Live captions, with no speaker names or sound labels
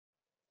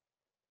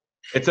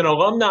It's an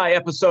alumni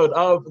episode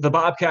of the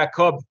Bobcat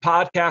Club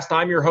Podcast.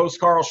 I'm your host,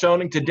 Carl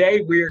Schoening. Today,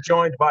 we are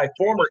joined by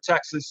former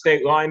Texas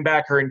State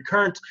linebacker and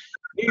current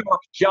New York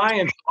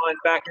Giants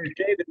linebacker,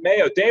 David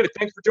Mayo. David,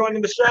 thanks for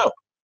joining the show.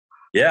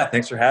 Yeah,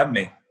 thanks for having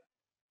me.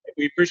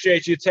 We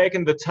appreciate you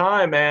taking the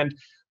time and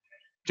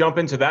jump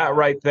into that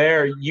right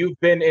there. You've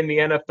been in the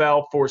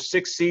NFL for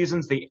 6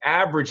 seasons. The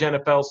average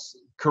NFL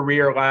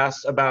career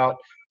lasts about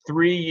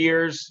 3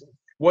 years.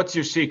 What's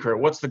your secret?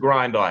 What's the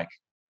grind like?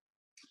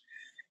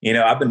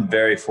 I've been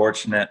very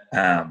fortunate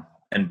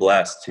and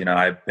blessed.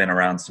 I've been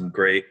around some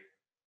great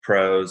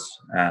pros.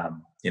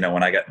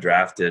 When I got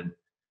drafted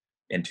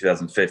in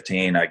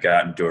 2015, I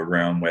got into a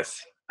room with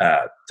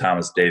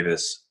Thomas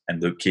Davis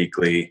and Luke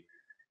Kuechly,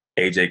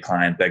 AJ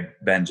Klein,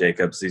 Ben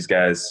Jacobs. These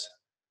guys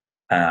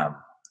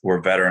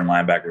were veteran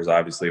linebackers,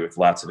 obviously, with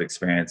lots of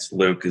experience.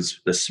 Luke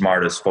is the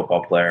smartest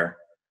football player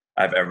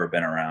I've ever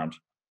been around.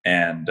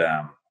 And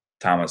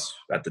Thomas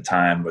at the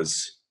time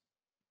was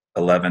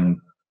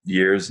 11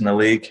 years in the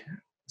league,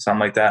 something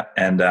like that.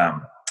 And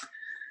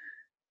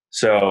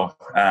so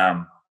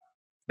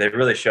they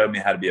really showed me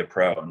how to be a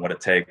pro and what it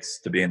takes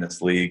to be in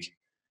this league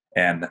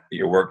and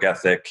your work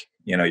ethic,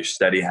 your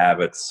study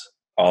habits,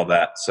 all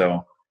that.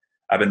 So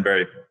I've been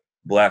very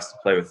blessed to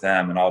play with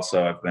them. And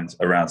also I've been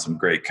around some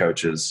great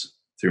coaches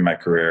through my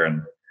career.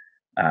 And,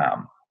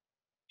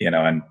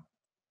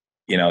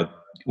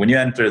 when you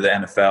enter the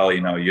NFL,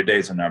 your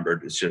days are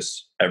numbered. It's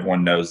just,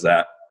 everyone knows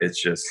that.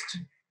 It's just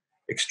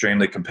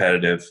extremely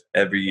competitive.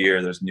 Every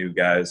year there's new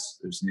guys,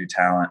 there's new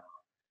talent.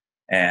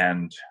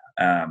 And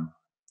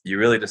you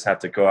really just have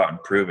to go out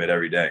and prove it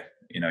every day.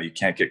 You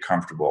can't get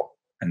comfortable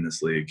in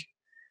this league.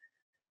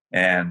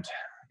 And,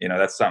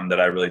 that's something that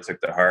I really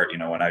took to heart.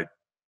 When I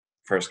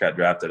first got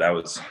drafted, I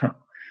was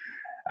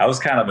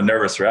kind of a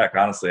nervous wreck.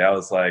 Honestly, I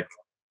was like,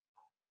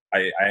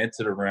 I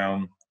entered a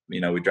room,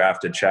 we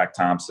drafted Shaq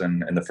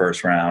Thompson in the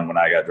first round when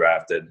I got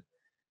drafted.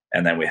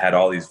 And then we had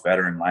all these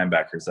veteran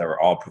linebackers that were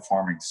all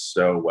performing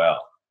so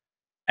well.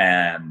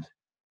 And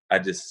I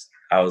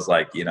was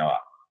like, and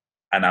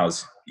I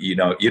was, you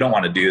don't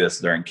want to do this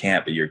during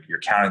camp, but you're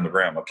counting the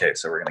room. Okay,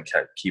 so we're going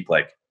to keep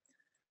like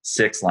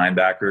 6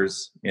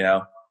 linebackers,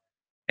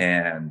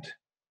 and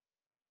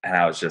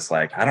I was just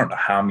like, I don't know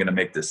how I'm going to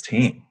make this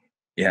team.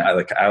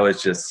 I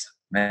was just,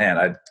 man,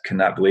 I could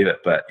not believe it.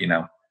 But,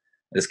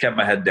 I just kept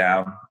my head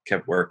down,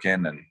 kept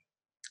working,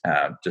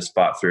 and just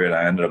fought through it.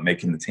 I ended up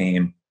making the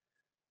team.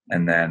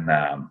 And then,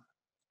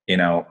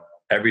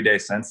 every day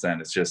since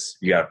then, it's just,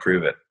 you got to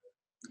prove it.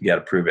 You got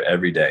to prove it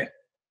every day.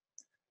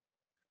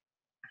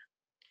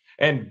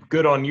 And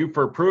good on you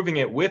for proving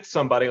it with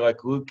somebody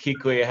like Luke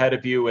Kuechly ahead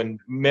of you and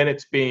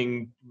minutes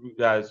being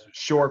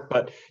short,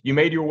 but you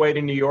made your way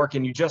to New York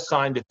and you just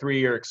signed a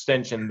 3-year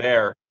extension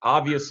there.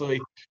 Obviously,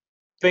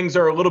 things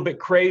are a little bit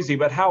crazy,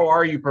 but how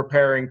are you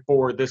preparing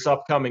for this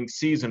upcoming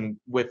season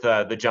with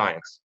the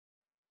Giants?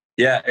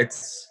 Yeah,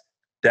 it's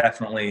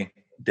definitely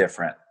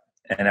different,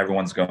 and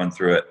everyone's going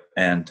through it.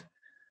 And,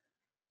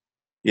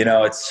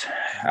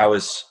 I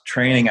was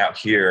training out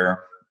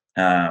here,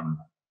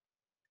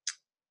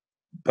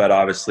 but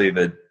obviously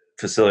the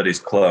facility's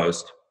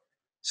closed.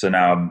 So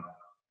now I'm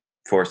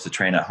forced to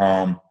train at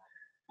home,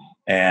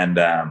 and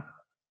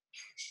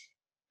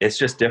it's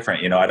just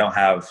different. I don't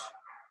have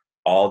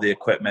all the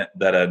equipment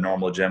that a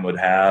normal gym would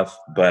have,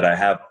 but I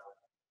have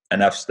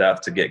enough stuff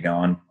to get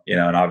going,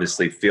 and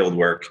obviously field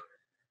work.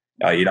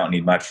 You don't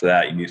need much for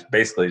that. You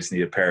basically just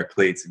need a pair of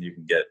cleats and you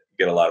can get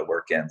a lot of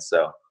work in.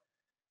 So,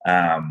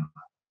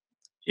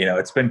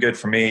 it's been good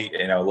for me.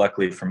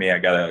 Luckily for me, I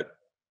got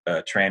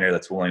a trainer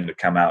that's willing to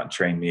come out and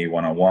train me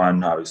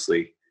one-on-one.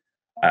 Obviously,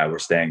 we're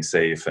staying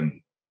safe and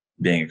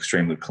being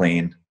extremely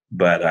clean,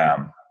 but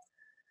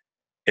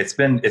it's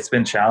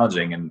been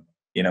challenging. And,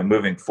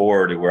 moving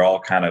forward, we're all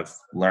kind of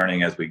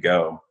learning as we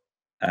go.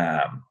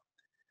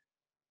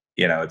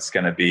 It's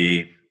going to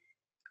be,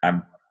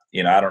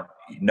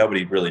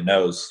 nobody really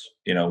knows,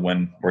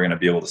 when we're going to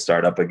be able to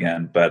start up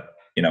again, but,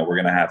 we're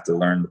going to have to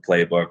learn the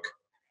playbook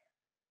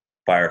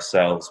by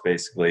ourselves,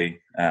 basically.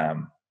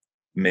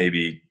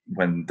 Maybe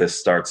when this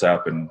starts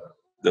up and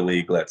the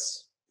league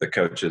lets the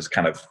coaches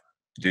kind of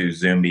do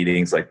Zoom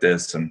meetings like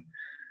this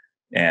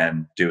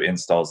and do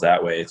installs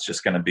that way, it's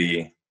just going to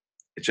be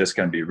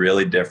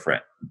really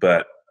different.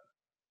 But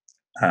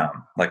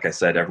like I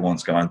said,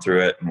 everyone's going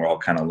through it and we're all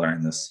kind of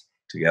learning this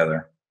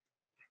together.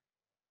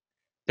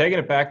 Taking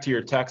it back to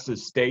your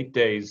Texas State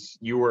days,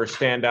 you were a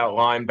standout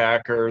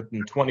linebacker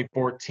in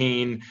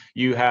 2014.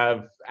 You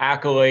have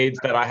accolades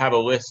that I have a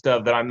list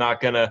of that I'm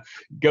not going to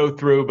go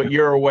through, but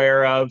you're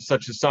aware of,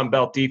 such as Sun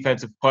Belt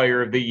Defensive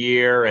Player of the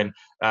Year, and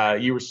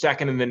you were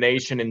second in the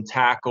nation in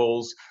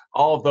tackles,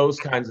 all of those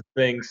kinds of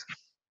things.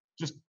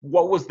 Just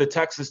what was the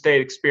Texas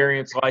State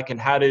experience like, and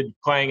how did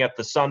playing at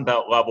the Sun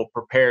Belt level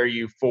prepare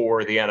you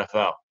for the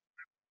NFL?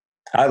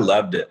 I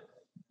loved it.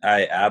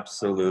 I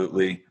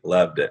absolutely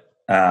loved it.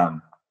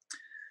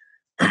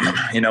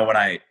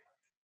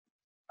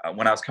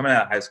 When I was coming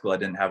out of high school, I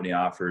didn't have any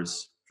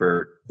offers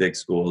for big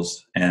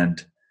schools.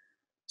 And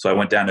So I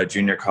went down to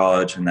junior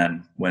college, and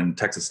then when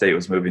Texas State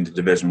was moving to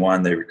Division I,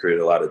 they recruited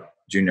a lot of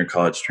junior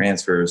college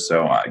transfers.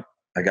 So I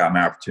got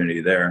my opportunity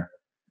there.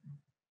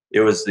 It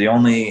was the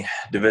only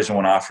Division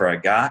I offer I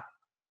got.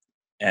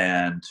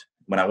 And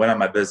when I went on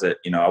my visit,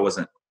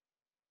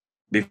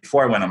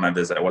 before I went on my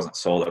visit, I wasn't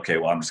sold, okay,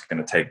 well, I'm just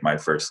going to take my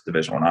first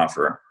Division I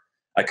offer.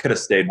 I could have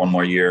stayed one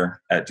more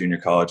year at junior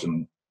college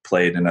and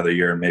played another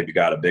year and maybe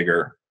got a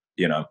bigger,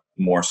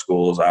 more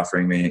schools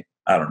offering me.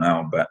 I don't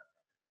know.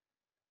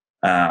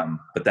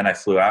 But then I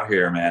flew out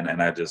here, man,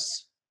 and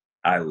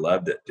I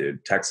loved it,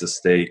 dude. Texas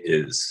State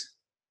is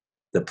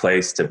the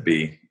place to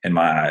be in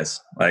my eyes.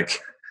 Like,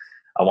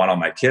 I want all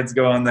my kids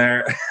going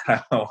there.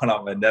 I want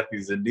all my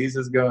nephews and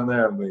nieces going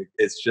there. I mean,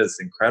 it's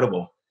just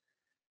incredible.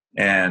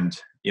 And,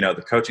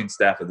 the coaching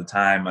staff at the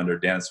time under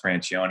Dennis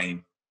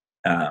Franchione,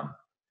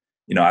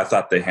 I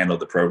thought they handled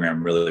the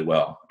program really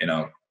well.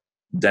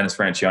 Dennis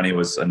Franchione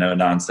was a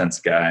no-nonsense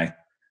guy.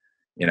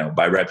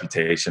 By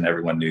reputation,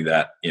 everyone knew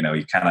that.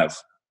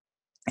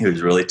 He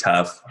was really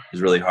tough. He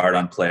was really hard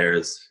on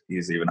players. He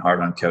was even hard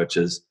on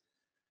coaches.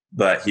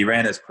 But he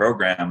ran his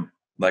program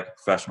like a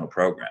professional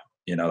program,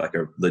 like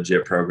a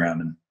legit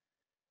program.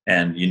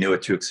 And you knew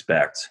what to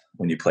expect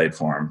when you played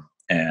for him.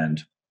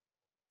 And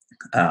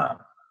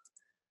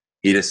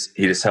he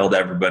just held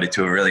everybody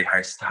to a really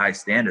high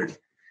standard.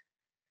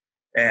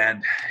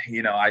 And,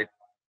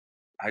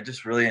 I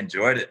just really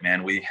enjoyed it,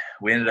 man. We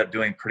ended up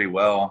doing pretty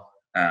well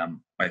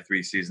my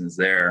 3 seasons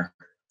there.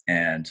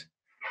 And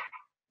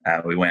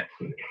we went,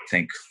 I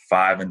think,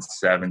 5-7,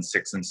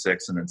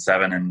 6-6, and then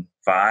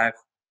 7-5.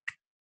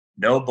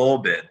 No bowl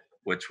bid,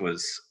 which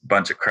was a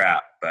bunch of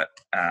crap, but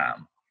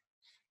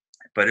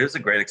it was a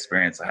great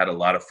experience. I had a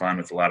lot of fun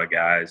with a lot of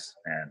guys,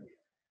 and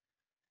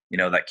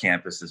that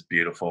campus is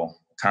beautiful,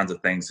 tons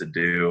of things to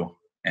do.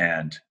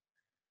 And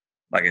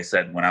like I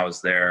said, when I was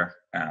there,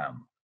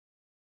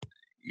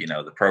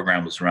 the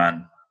program was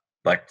run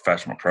like a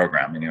professional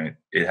program.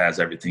 It has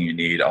everything you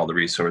need, all the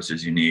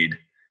resources you need,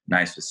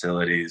 nice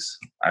facilities.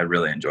 I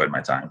really enjoyed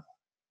my time.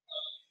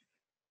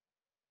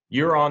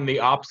 You're on the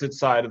opposite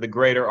side of the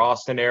greater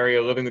Austin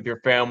area, living with your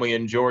family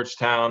in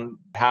Georgetown.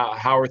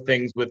 How are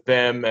things with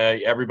them?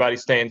 Everybody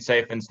staying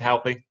safe and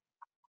healthy?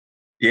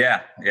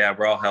 Yeah,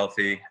 we're all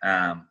healthy.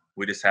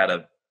 We just had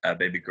a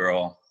baby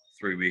girl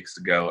 3 weeks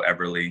ago,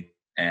 Everly,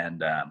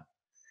 and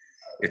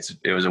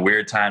it was a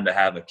weird time to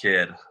have a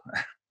kid.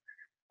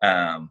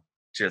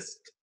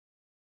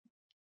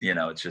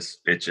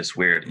 It's just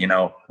weird.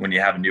 When you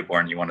have a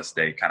newborn, you want to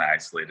stay kind of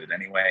isolated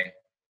anyway.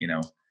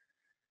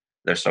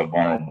 They're so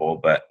vulnerable,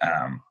 but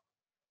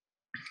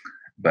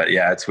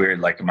yeah, it's weird.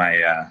 Like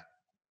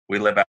we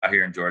live out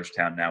here in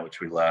Georgetown now, which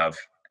we love,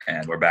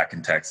 and we're back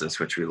in Texas,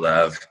 which we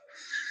love.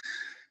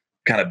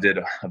 Kind of did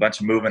a bunch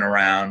of moving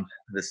around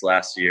this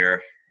last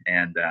year,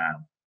 and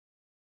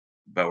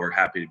but we're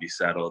happy to be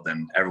settled,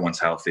 and everyone's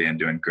healthy and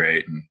doing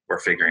great, and we're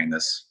figuring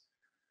this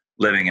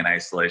living in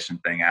isolation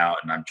thing out,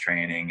 and I'm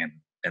training and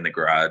in the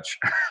garage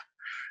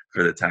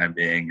for the time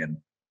being,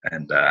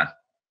 and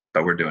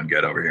but we're doing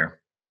good over here.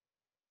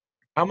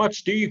 How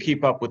much do you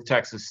keep up with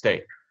Texas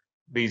State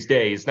these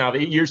days? Now,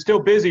 you're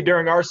still busy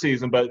during our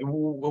season, but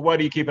what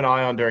do you keep an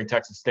eye on during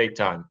Texas State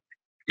time?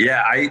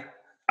 Yeah,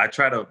 I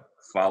try to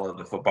follow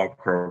the football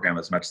program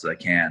as much as I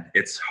can.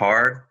 It's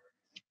hard.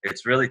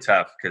 It's really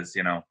tough because,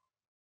 a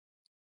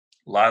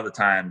lot of the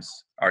times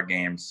our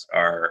games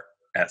are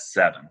at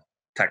 7,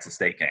 Texas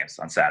State games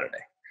on Saturday.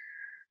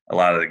 A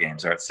lot of the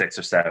games are at 6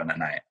 or 7 at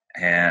night.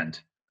 And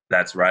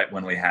that's right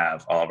when we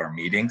have all of our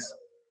meetings.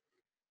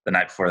 The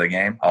night before the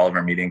game, all of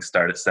our meetings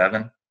start at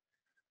 7.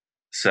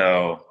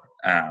 So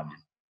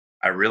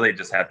I really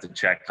just have to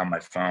check on my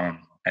phone,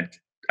 and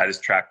I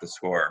just track the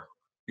score,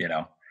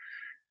 and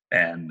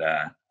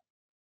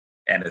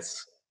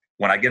it's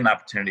when I get an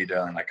opportunity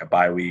during like a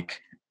bye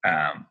week,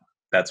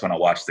 that's when I'll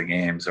watch the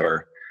games,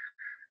 or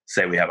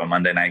say we have a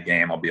Monday night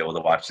game, I'll be able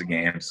to watch the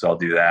game. So I'll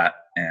do that.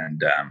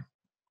 And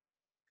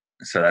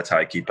so that's how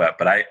I keep up.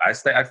 But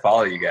I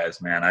follow you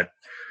guys, man.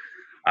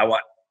 I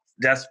want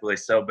desperately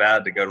so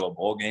bad to go to a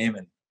bowl game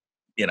and,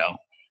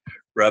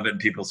 rub it in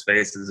people's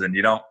faces. And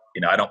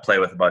I don't play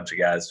with a bunch of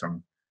guys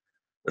from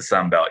the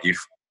Sun Belt.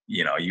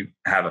 You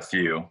have a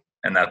few,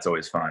 and that's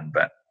always fun.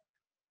 But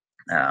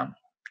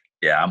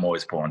yeah, I'm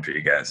always pulling for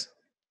you guys.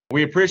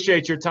 We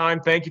appreciate your time.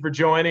 Thank you for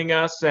joining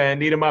us,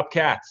 and eat 'em up,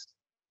 Cats.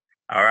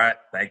 All right.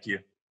 Thank you.